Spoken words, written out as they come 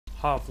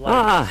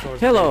Ah,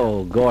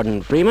 hello,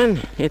 Gordon Freeman.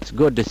 It's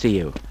good to see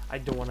you. I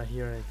don't want to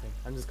hear anything.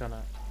 I'm just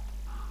gonna...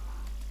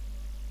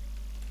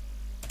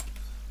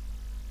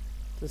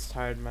 Just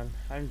tired, man.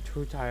 I'm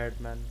too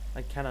tired, man.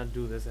 I cannot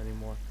do this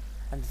anymore.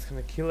 I'm just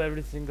gonna kill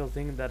every single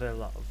thing that I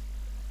love.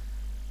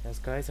 Yes,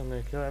 guys, I'm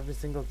gonna kill every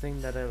single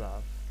thing that I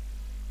love.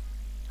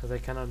 Because I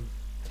cannot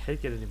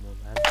take it anymore,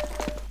 man.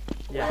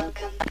 Yeah.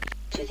 Welcome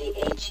to the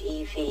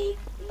HEV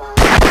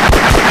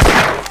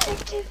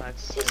Protective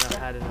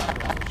System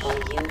for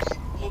use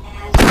in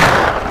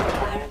hazardous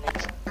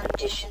environment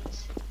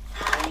conditions.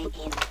 High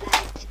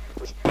impact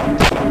with...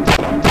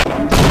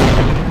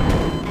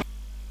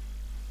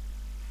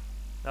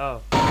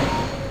 Oh.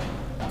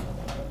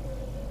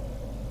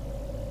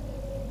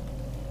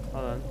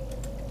 Hold on.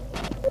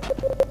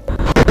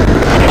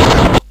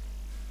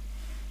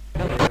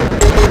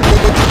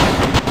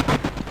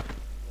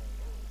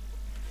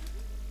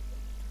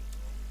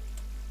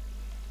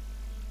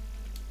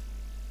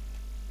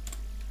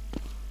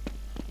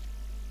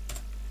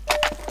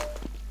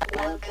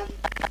 Welcome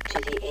to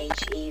the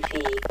HEV.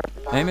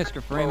 Hey,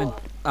 Mr. Freeman.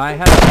 I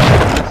had a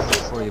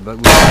message for you, but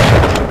we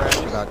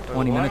crashed about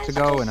 20 minutes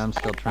ago, and I'm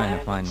still trying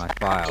to find my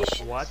files.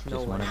 What? Just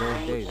No one of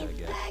those days, I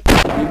guess.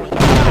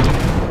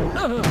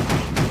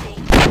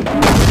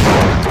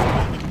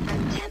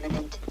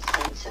 Contaminant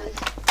sensors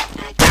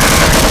active.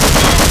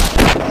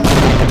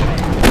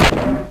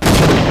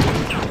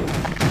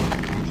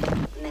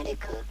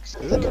 Medical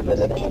systems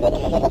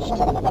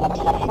engaged.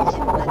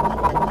 Defensive weapon.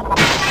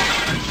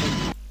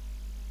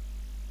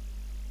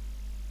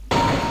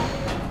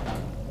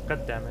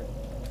 God damn it.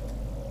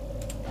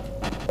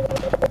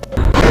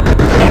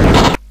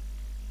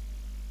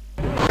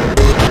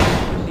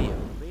 See you,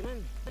 Freeman.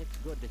 It's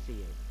good to see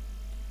you.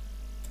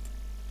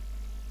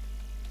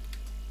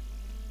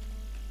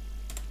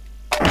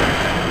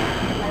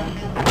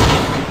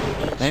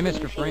 Hey,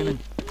 Mr. Freeman.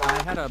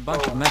 I had a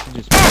bunch of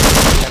messages for you.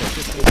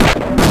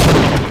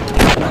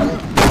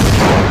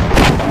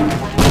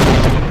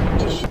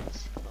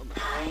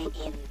 High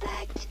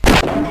impact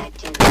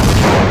activated.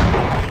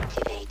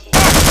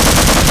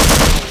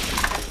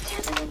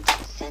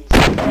 Contaminant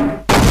sensor.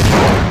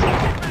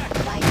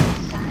 Vital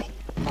sign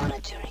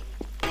monitoring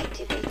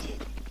activated.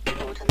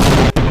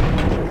 Automatic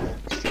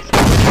medical system.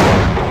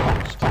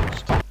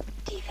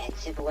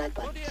 Defensive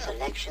weapon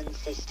selection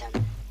system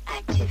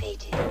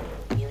activated.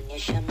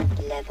 Munition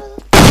level.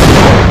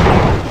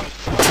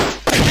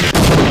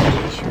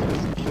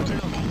 Communications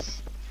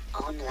interface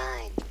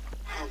online.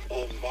 Have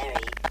a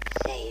very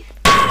safe.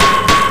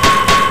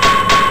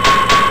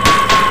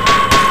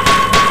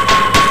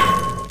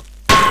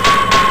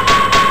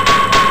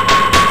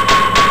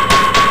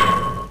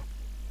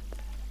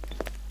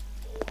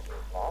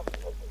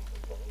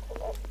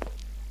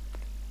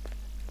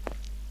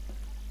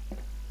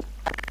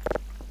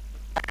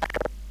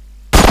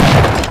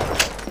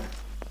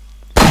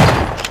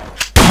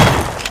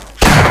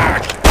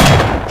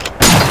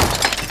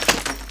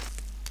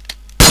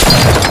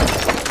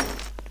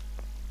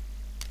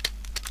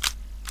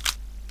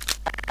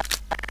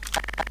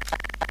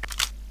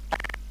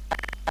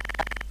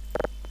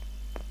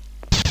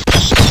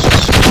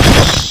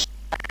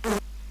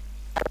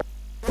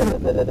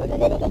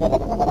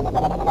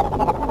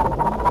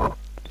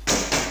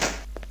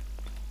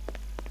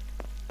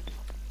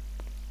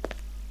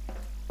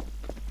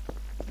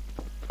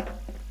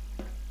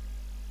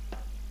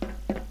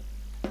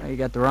 You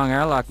got the wrong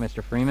airlock,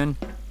 Mr. Freeman.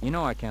 You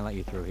know I can't let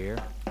you through here.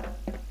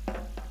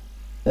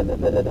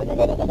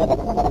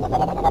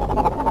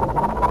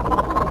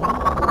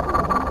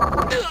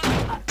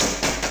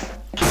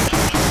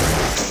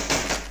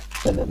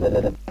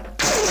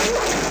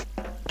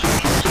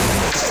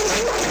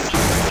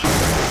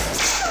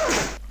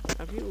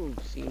 Have you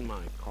seen my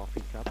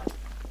coffee cup?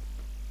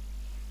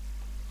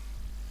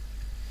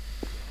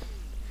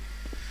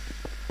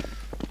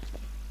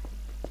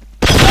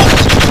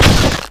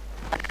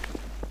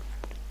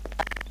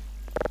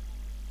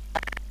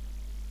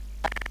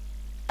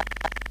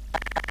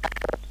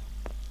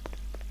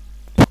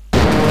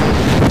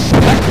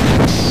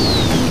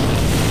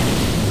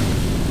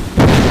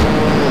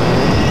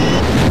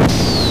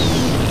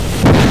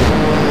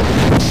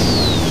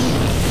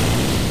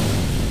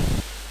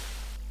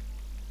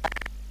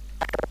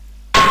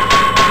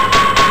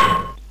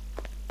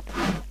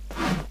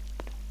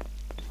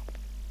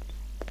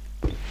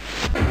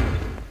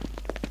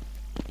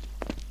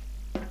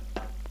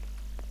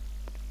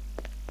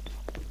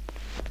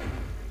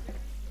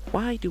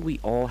 Why do we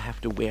all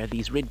have to wear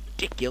these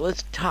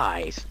ridiculous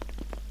ties?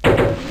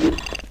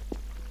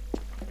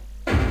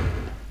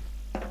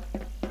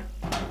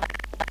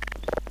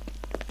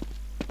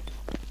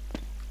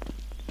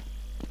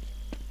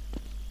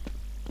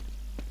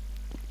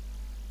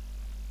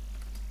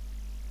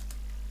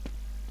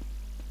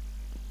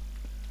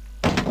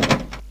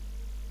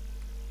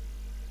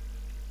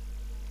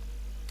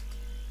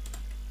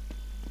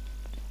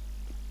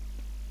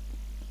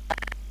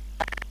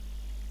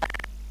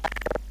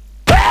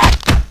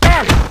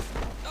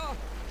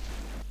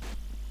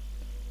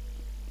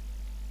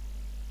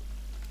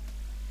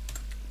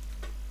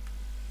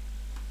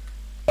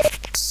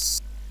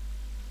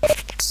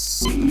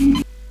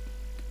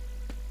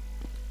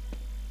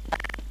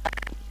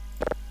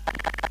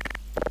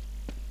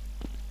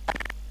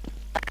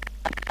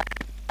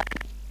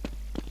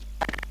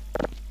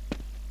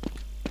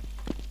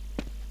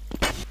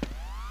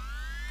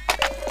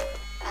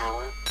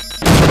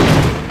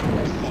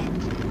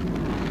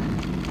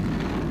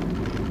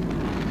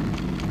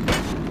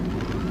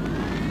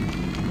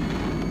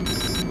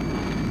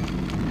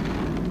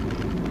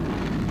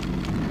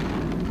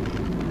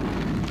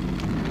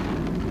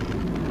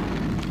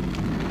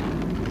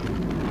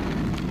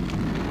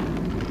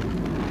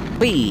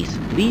 Please,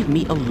 leave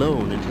me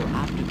alone until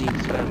after the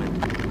experiment.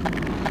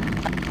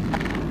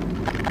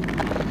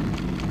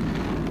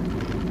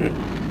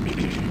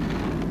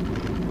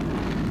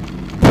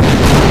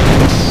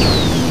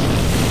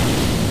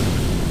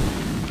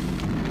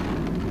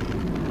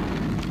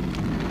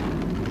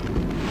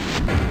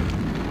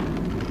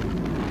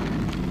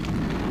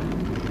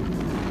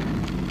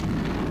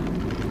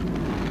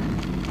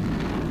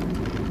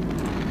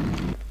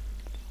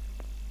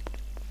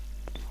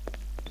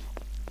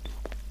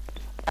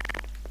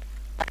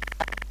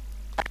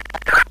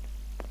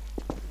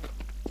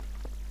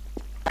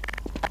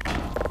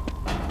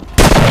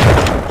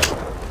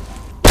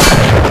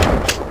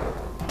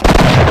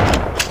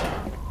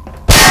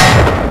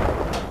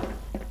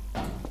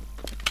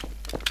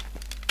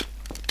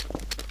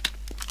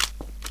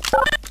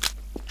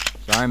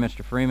 Sorry,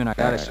 Mr. Freeman, I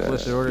got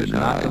explicit orders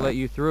not to let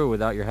you through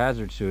without your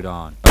hazard suit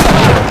on.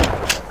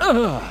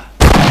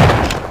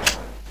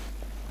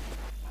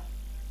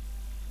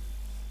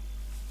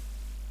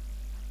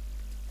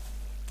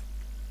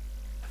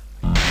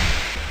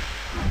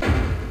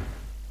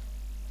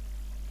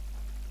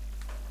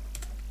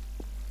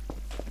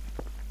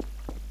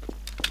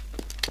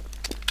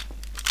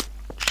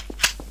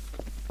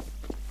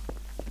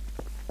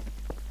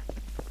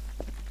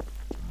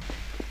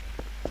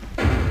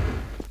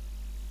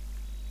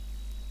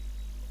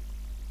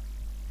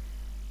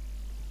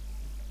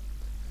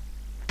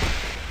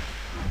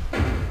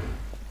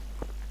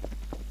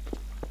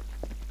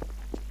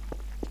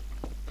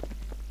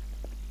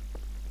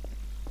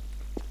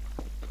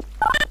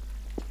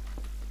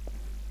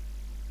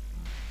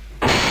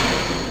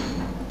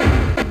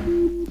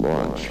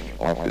 Launch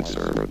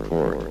officer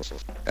reports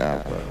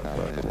Alpha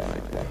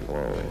headlight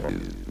deploy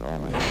is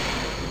nominal.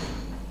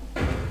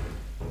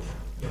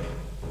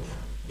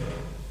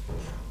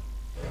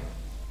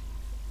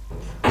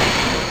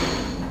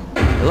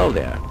 Hello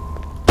there.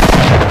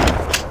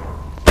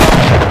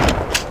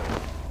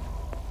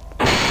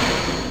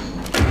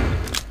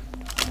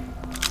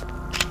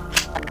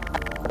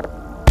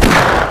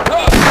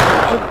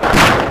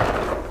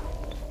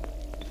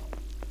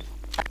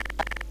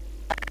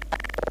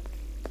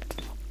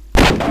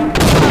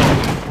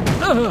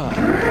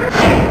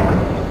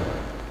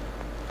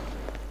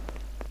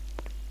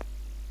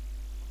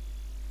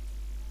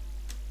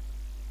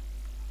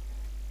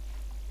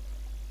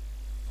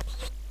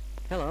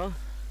 Hello.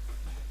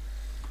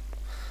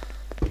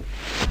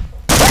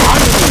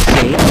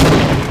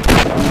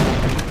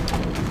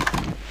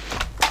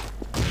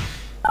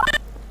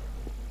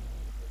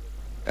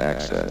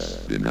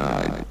 Access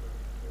denied.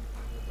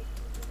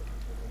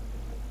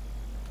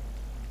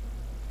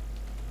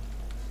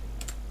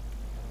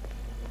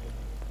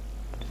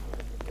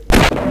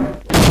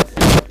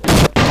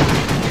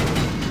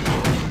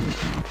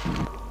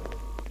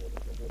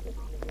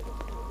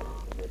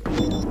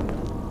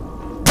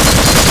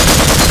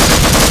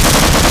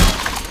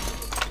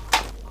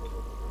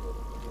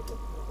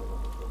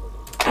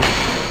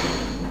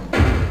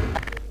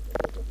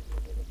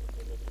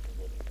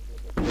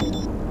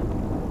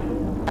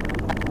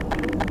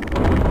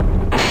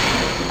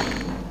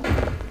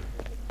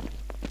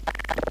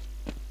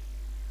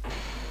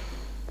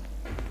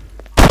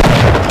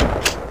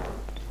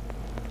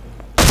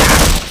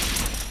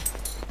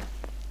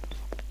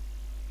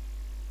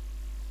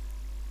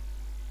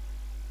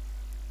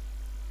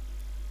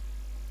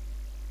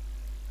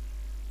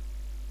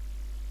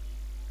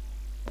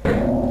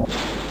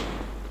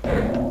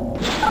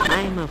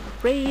 I'm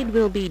afraid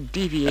we'll be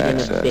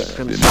deviating a bit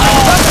from...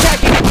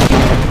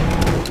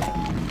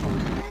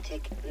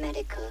 Automatic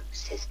medical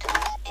systems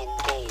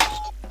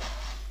engaged.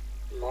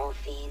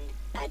 Morphine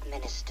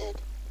administered.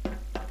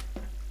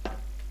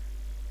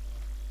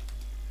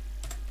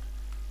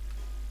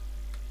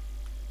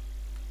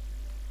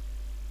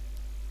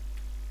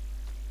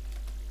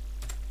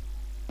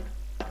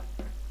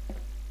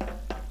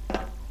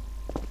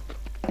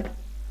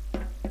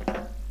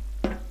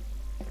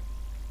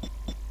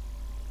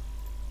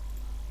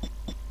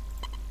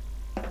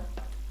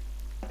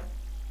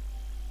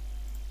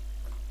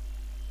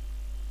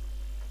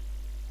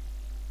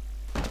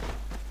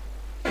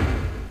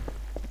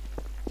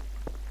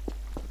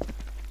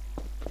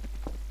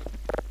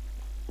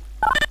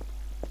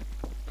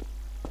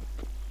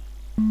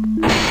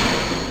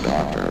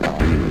 Dr.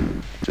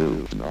 Freeman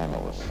to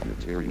anomalous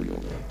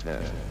material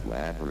test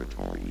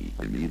laboratory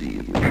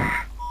immediately.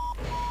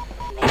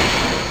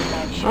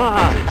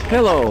 Ah,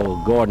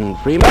 hello, Gordon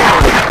Freeman.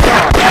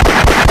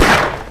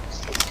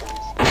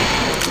 Systems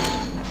engaged.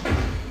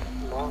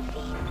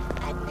 Morphine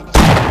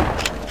administered.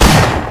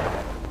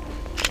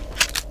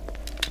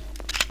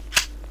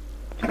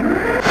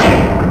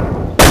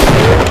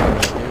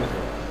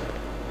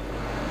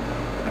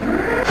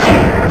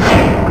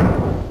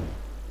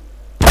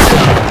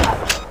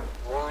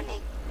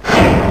 Warning.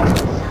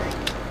 Vital sign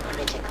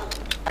critical.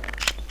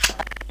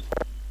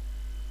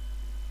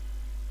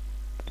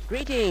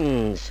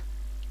 Greetings.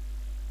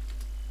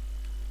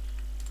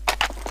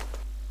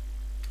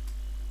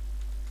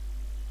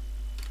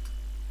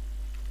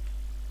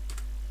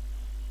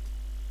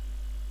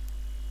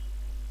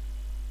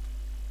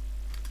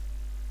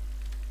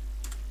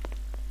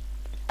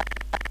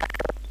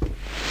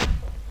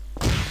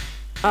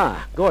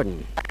 Ah,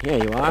 Gordon,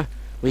 here you are.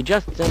 We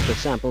just sent the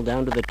sample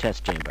down to the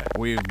test chamber.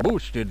 We've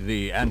boosted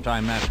the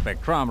anti-mass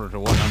spectrometer to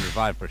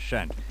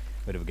 105%.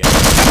 Bit of a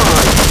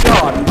guess. My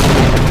God!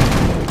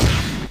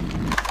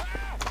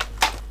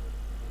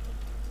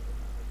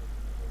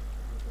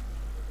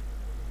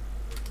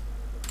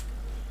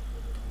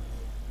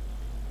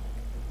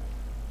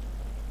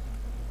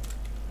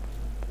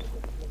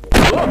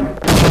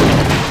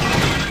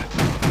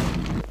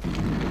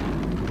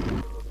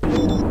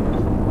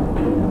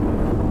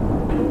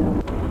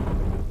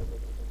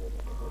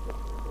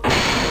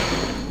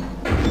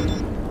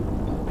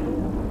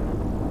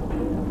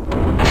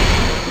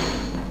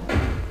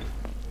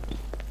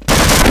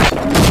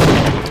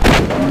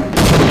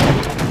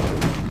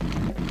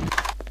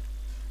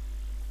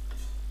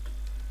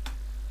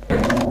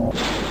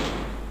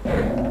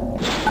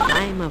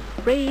 I'm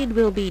afraid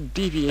we'll be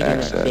deviating a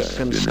bit Access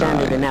from denied.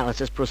 standard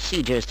analysis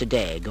procedures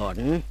today,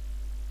 Gordon.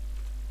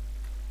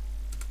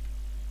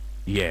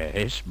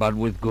 Yes, but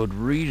with good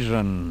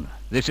reason.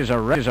 This is a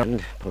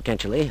And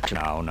potentially...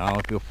 Now,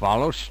 if you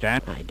follow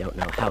Stan... I don't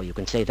know how you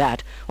can say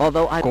that,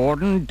 although I...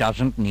 Gordon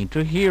doesn't need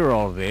to hear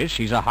all this.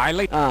 He's a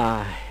highly...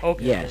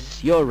 Okay.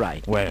 Yes, you're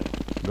right. Well,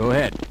 go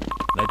ahead.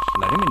 Let's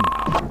let him in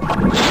now.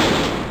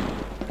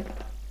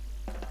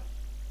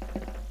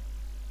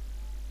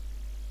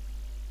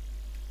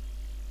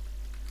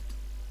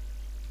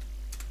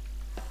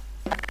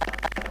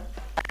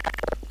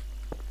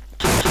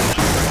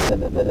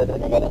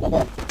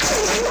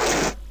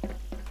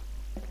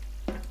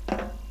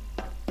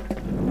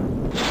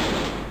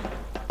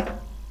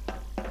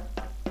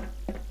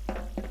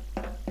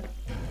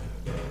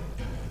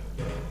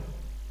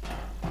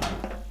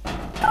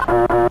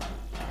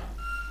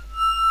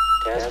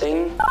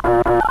 Testing.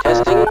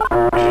 Testing.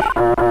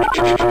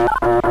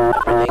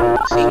 Everything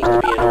seems to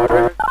be in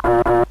order.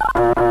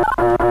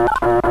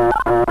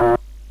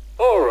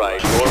 All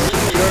right, Gordon.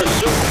 Your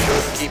suit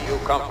should keep you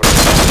comfortable.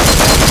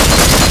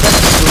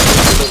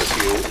 Let's deliver to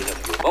you in a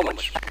few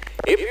moments.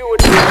 If you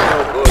would be so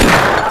good,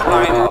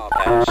 climb up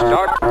and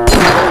start the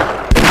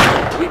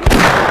road. We can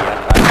set the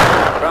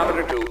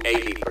anti-spectrometer to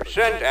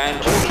 80% and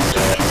hold it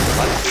there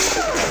until the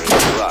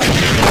carrier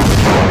arrives.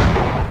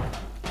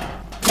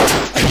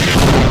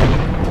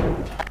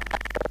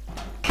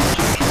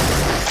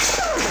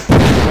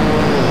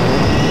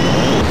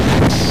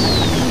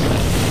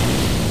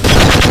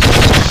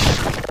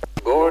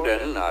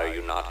 Gordon, are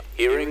you not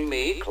hearing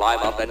me? Climb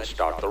up and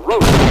start the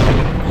road.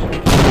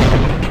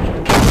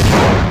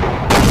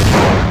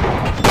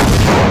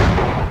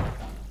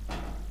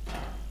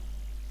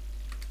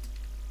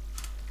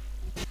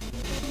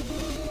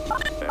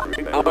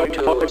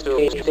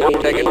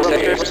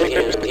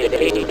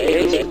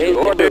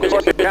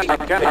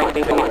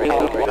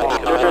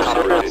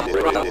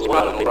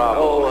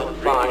 Oh,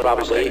 fine,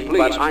 probably.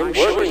 But I'm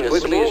showing a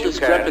small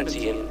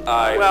discrepancy in...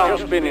 I've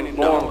just been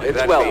informed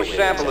that the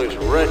sample is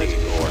ready,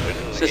 Gordon.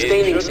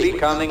 Sustaining It should be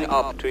coming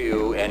up to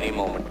you any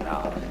moment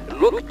now.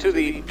 Look to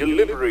the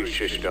delivery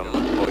system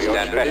for your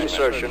standard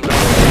insertion.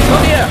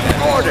 Oh, yeah,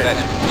 Gordon!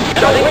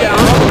 Shutting down?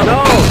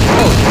 No!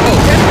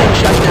 Testing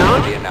shut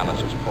down? The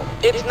analysis port.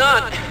 It's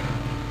not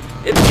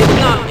shutting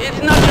down.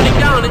 It's not...